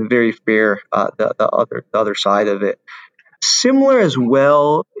 and very fair. The other side of it. Similar as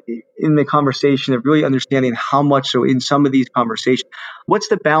well in the conversation of really understanding how much, so in some of these conversations, what's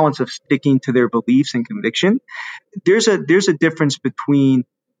the balance of sticking to their beliefs and conviction? There's a difference between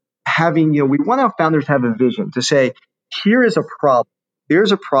having, we want our founders to have a vision to say, here is a problem.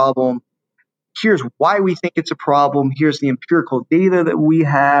 There's a problem. Here's why we think it's a problem. Here's the empirical data that we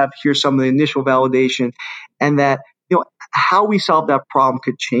have. Here's some of the initial validation, and that, how we solve that problem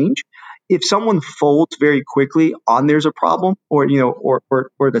could change. If someone folds very quickly on there's a problem, or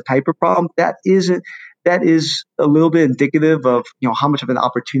the type of problem, that is a little bit indicative of how much of an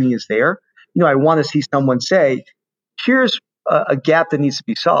opportunity is there. I want to see someone say, here's a gap that needs to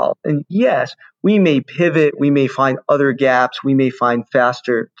be solved. And yes, we may pivot, we may find other gaps, we may find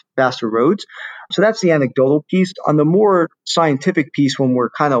faster roads. So that's the anecdotal piece. On the more scientific piece, when we're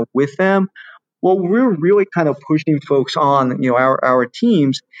kind of with them, what we're really kind of pushing folks on, our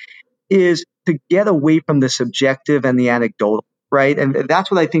teams, is to get away from the subjective and the anecdotal, right? And that's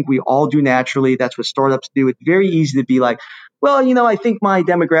what I think we all do naturally. That's what startups do. It's very easy to be like, well, I think my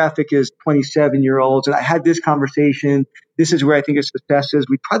demographic is 27-year-olds, and I had this conversation. This is where I think a success is.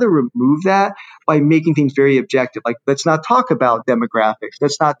 We try to remove that by making things very objective. Like, let's not talk about demographics.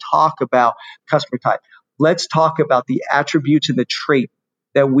 Let's not talk about customer type. Let's talk about the attributes and the trait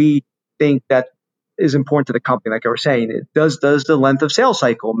that we think that is important to the company. Like I was saying, does the length of sales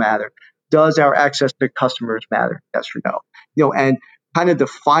cycle matter? Does our access to customers matter? Yes or no? And kind of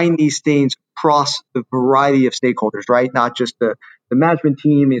define these things across the variety of stakeholders, right? Not just the management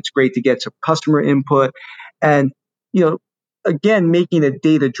team. It's great to get some customer input. And, again, making it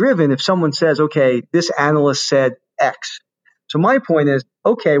data driven. If someone says, okay, this analyst said X. So my point is,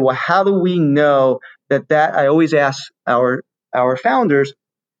 okay, well, how do we know that I always ask our founders,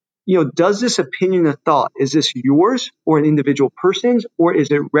 does this opinion or thought, is this yours or an individual person's, or is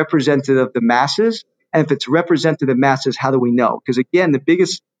it representative of the masses? And if it's representative of the masses, how do we know? Because again, the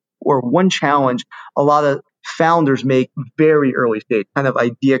biggest or one challenge a lot of founders make very early stage, kind of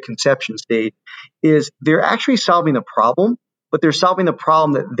idea conception stage, is they're actually solving a problem, but they're solving a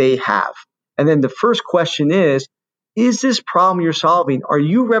problem that they have. And then the first question is this problem you're solving, are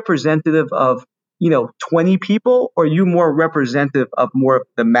you representative of 20 people, or are you more representative of more of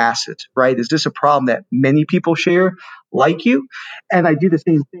the masses, right? Is this a problem that many people share like you? And I do the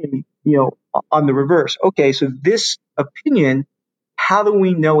same thing, on the reverse. Okay, so this opinion, how do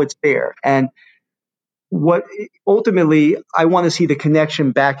we know it's there? And what ultimately, I want to see the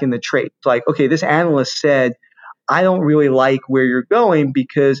connection back in the trait. Like, okay, this analyst said, I don't really like where you're going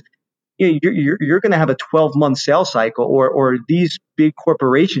because you're going to have a 12-month sales cycle, or these big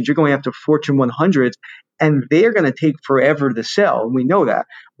corporations, you're going after Fortune 100s, and they're going to take forever to sell. And we know that.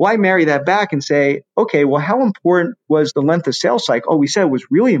 Why marry that back and say, okay, well, how important was the length of sales cycle? Oh, we said it was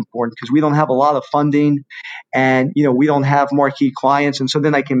really important because we don't have a lot of funding, and we don't have marquee clients. And so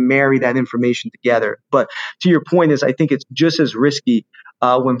then I can marry that information together. But to your point is, I think it's just as risky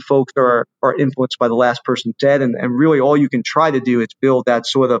when folks are influenced by the last person said, and really all you can try to do is build that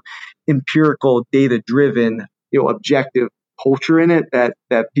sort of empirical, data-driven, objective culture in it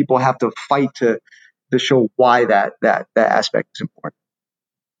that people have to fight to show why that aspect is important.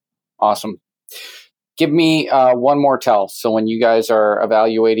 Awesome. Give me one more tell. So when you guys are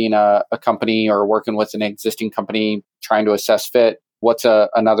evaluating a company or working with an existing company, trying to assess fit, what's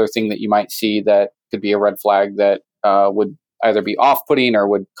another thing that you might see that could be a red flag that would either be off-putting or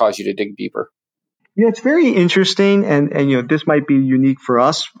would cause you to dig deeper? It's very interesting, and this might be unique for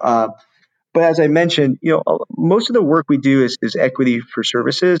us. But as I mentioned, most of the work we do is equity for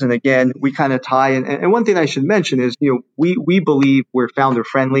services. And again, we kind of tie in. And one thing I should mention is, we believe we're founder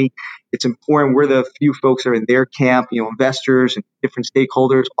friendly. It's important. We're the few folks that are in their camp. Investors and different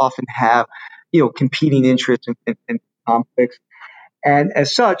stakeholders often have, competing interests and conflicts. And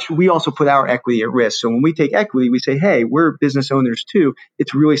as such, we also put our equity at risk. So when we take equity, we say, hey, we're business owners too.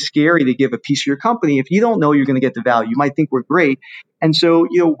 It's really scary to give a piece of your company if you don't know you're going to get the value. You might think we're great. And so,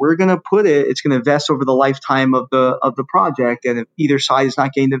 we're going to put it's going to vest over the lifetime of the project. And if either side is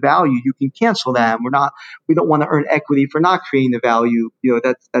not getting the value, you can cancel that. We don't want to earn equity for not creating the value.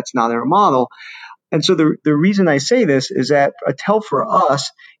 That's not our model. And so the reason I say this is that a tell for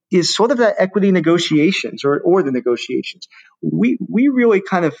us is sort of that equity negotiations or the negotiations. We really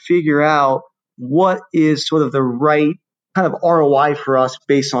kind of figure out what is sort of the right kind of ROI for us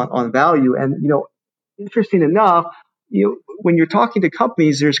based on value. And, interesting enough, when you're talking to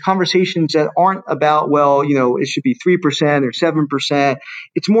companies, there's conversations that aren't about, it should be 3% or 7%.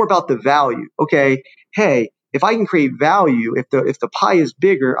 It's more about the value. Okay, hey, if I can create value, if the pie is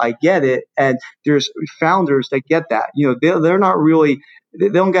bigger, I get it. And there's founders that get that. They're not really, they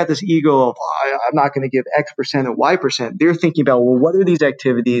don't got this ego of, I'm not going to give X percent and Y percent. They're thinking about, well, what are these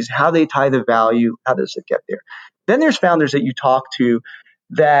activities? How they tie the value? How does it get there? Then there's founders that you talk to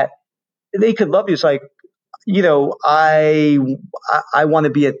that they could love you. It's like, I want to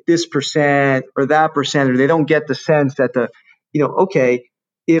be at this percent or that percent, or they don't get the sense that okay,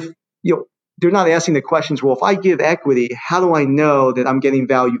 if, they're not asking the questions, well, if I give equity, how do I know that I'm getting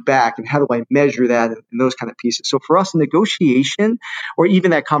value back, and how do I measure that, and those kind of pieces. So for us, negotiation, or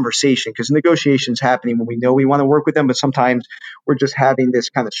even that conversation, because negotiation is happening when we know we want to work with them, but sometimes we're just having this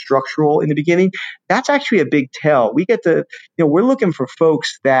kind of structural in the beginning. That's actually a big tell. We get to, we're looking for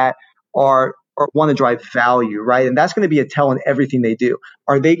folks that are want to drive value, right? And that's going to be a tell in everything they do.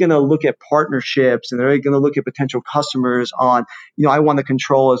 Are they going to look at partnerships, and are they going to look at potential customers on, I want to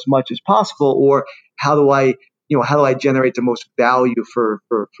control as much as possible, or how do I generate the most value for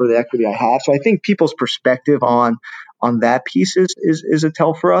the equity I have? So I think people's perspective on that piece is a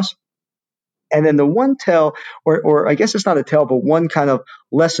tell for us. And then the one tell, or I guess it's not a tell, but one kind of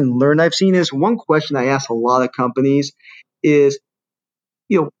lesson learned I've seen is, one question I ask a lot of companies is,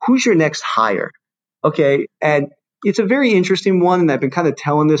 who's your next hire? Okay. And it's a very interesting one. And I've been kind of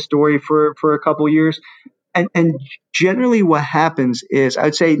telling this story for a couple of years. And generally what happens is, I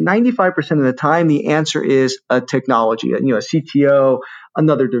would say 95% of the time, the answer is a technology, a CTO,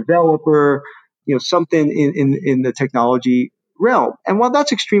 another developer, something in the technology realm. And while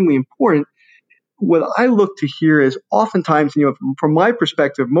that's extremely important, what I look to hear is oftentimes, from my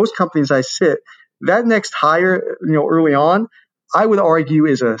perspective, most companies I sit, that next hire, early on, I would argue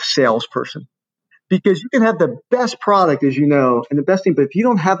is a salesperson, because you can have the best product, as and the best thing, but if you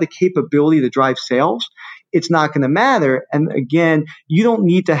don't have the capability to drive sales, it's not going to matter. And again, you don't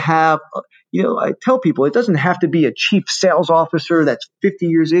need to have, I tell people, it doesn't have to be a chief sales officer that's 50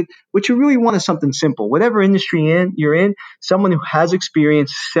 years in. What you really want is something simple. Whatever industry you're in, someone who has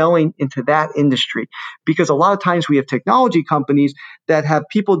experience selling into that industry. Because a lot of times we have technology companies that have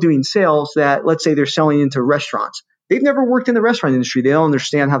people doing sales that, let's say, they're selling into restaurants. They've never worked in the restaurant industry. They don't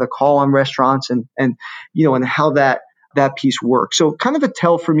understand how to call on restaurants and how that piece works. So kind of a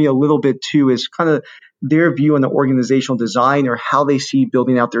tell for me a little bit too is kind of their view on the organizational design, or how they see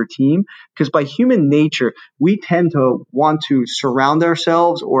building out their team. Because by human nature, we tend to want to surround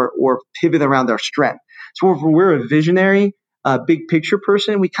ourselves or pivot around our strength. So if we're a visionary, big picture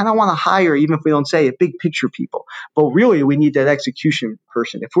person, we kind of want to hire, even if we don't say it, big picture people. But really, we need that execution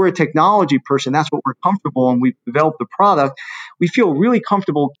person. If we're a technology person, that's what we're comfortable, and we've developed the product, we feel really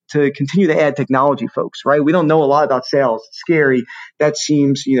comfortable to continue to add technology folks, right? We don't know a lot about sales. It's scary. That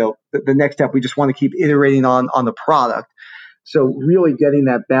seems, the next step. We just want to keep iterating on the product. So really getting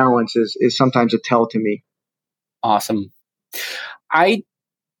that balance is sometimes a tell to me. Awesome. I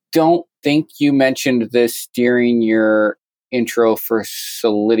don't think you mentioned this during your intro for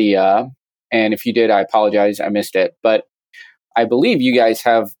Solidia. And if you did, I apologize. I missed it. But I believe you guys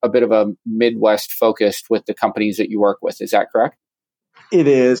have a bit of a Midwest focused with the companies that you work with. Is that correct? It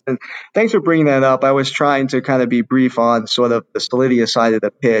is. And thanks for bringing that up. I was trying to kind of be brief on sort of the Solidia side of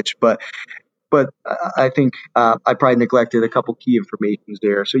the pitch, but I think I probably neglected a couple key informations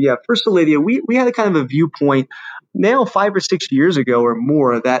there. So yeah, for Solidia, we had a kind of a viewpoint now 5 or 6 years ago or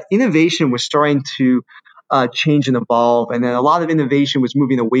more that innovation was starting to change and evolve. And then a lot of innovation was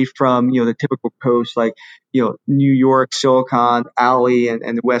moving away from, the typical coast, like, New York, Silicon Alley, and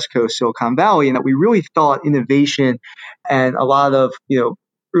the West Coast, Silicon Valley. And that we really thought innovation and a lot of,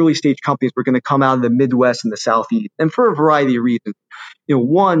 early stage companies were going to come out of the Midwest and the Southeast. And for a variety of reasons.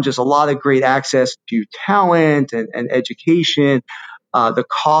 One, just a lot of great access to talent and education. The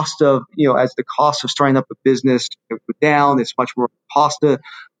cost of, as the cost of starting up a business go down, it's much more cost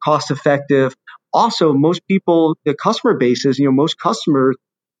effective. Also, most people, the customer bases, most customers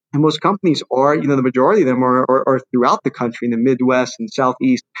and most companies are, the majority of them are throughout the country in the Midwest and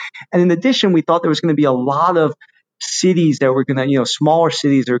Southeast. And in addition, we thought there was going to be a lot of cities that were going to, smaller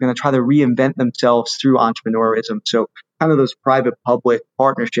cities that are going to try to reinvent themselves through entrepreneurism. So kind of those private-public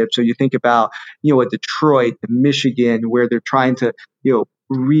partnerships. So you think about, a Detroit, Michigan, where they're trying to,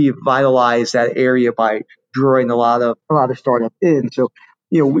 revitalize that area by drawing a lot of startups in. So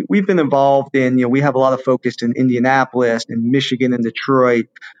we've been involved in, we have a lot of focus in Indianapolis and Michigan and Detroit,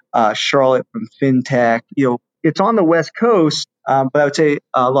 Charlotte from FinTech. It's on the West Coast, but I would say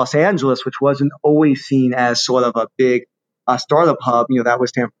Los Angeles, which wasn't always seen as sort of a big startup hub, that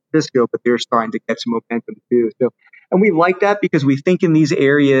was San Francisco, but they're starting to get some momentum too. So, and we like that because we think in these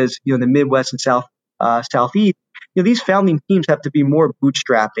areas, the Midwest and Southeast, these founding teams have to be more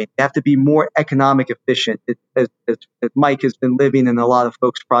bootstrapping. They have to be more economic efficient. As Mike has been living, and a lot of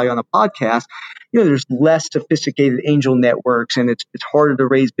folks probably on the podcast, there's less sophisticated angel networks, and it's harder to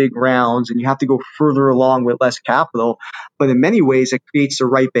raise big rounds, and you have to go further along with less capital. But in many ways, it creates the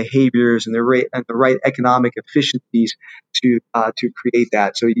right behaviors and the right economic efficiencies to create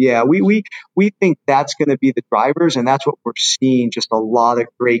that. So yeah, we think that's going to be the drivers, and that's what we're seeing. Just a lot of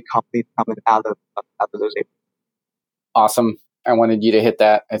great companies coming out of those areas. Awesome. I wanted you to hit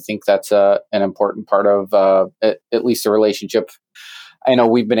that. I think that's an important part of at least the relationship I know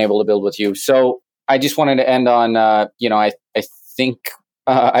we've been able to build with you. So I just wanted to end on, I think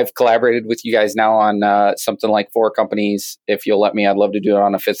I've collaborated with you guys now on something like 4 companies. If you'll let me, I'd love to do it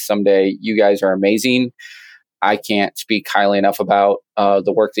on a 5th someday. You guys are amazing. I can't speak highly enough about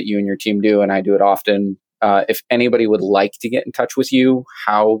the work that you and your team do, and I do it often. If anybody would like to get in touch with you,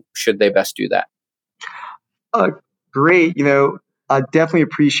 how should they best do that? Great. I definitely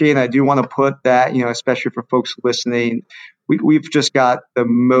appreciate it. I do want to put that, especially for folks listening, we've just got the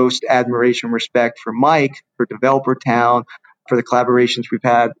most admiration and respect for Mike, for Developer Town, for the collaborations we've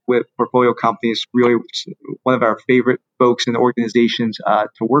had with portfolio companies. Really one of our favorite folks and organizations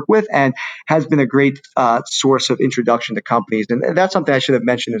to work with, and has been a great source of introduction to companies. And that's something I should have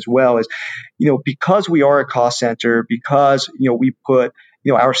mentioned as well is, because we are a cost center, because, we put,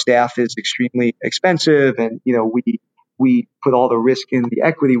 our staff is extremely expensive, and, we put all the risk in the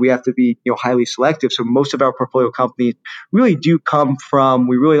equity, we have to be, highly selective. So most of our portfolio companies really do come from,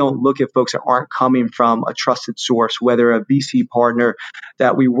 we really don't look at folks that aren't coming from a trusted source, whether a VC partner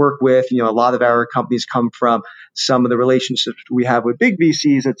that we work with. A lot of our companies come from some of the relationships we have with big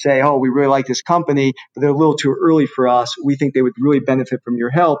VCs that say, oh, we really like this company, but they're a little too early for us. We think they would really benefit from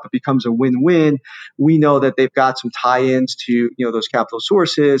your help. It becomes a win-win. We know that they've got some tie-ins to, those capital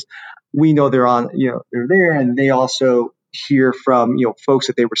sources. We know they're there, and they also hear from, folks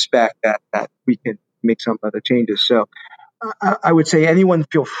that they respect that we can make some of the changes. So I would say anyone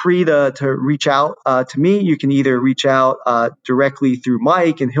feel free to reach out to me. You can either reach out directly through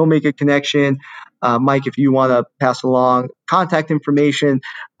Mike, and he'll make a connection. Mike, if you want to pass along contact information,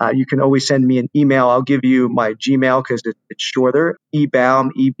 you can always send me an email. I'll give you my Gmail because it's shorter,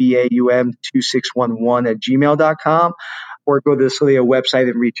 ebaum, EBAUM 2611 @gmail.com. Or go to the Solidia website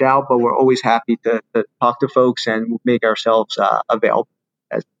and reach out. But we're always happy to talk to folks and make ourselves available.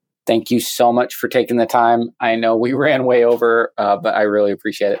 Thank you so much for taking the time. I know we ran way over, but I really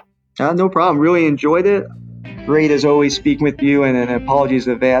appreciate it. No problem. Really enjoyed it. Great as always speaking with you, and apologies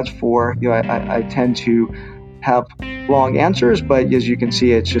in advance for, I tend to have long answers, but as you can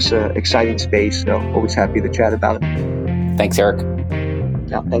see, it's just an exciting space. So always happy to chat about it. Thanks, Eric.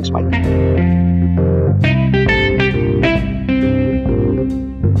 Yeah, thanks, Mike.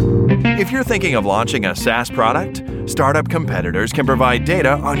 If you're thinking of launching a SaaS product, Startup Competitors can provide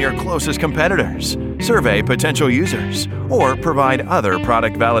data on your closest competitors, survey potential users, or provide other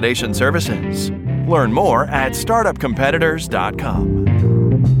product validation services. Learn more at startupcompetitors.com.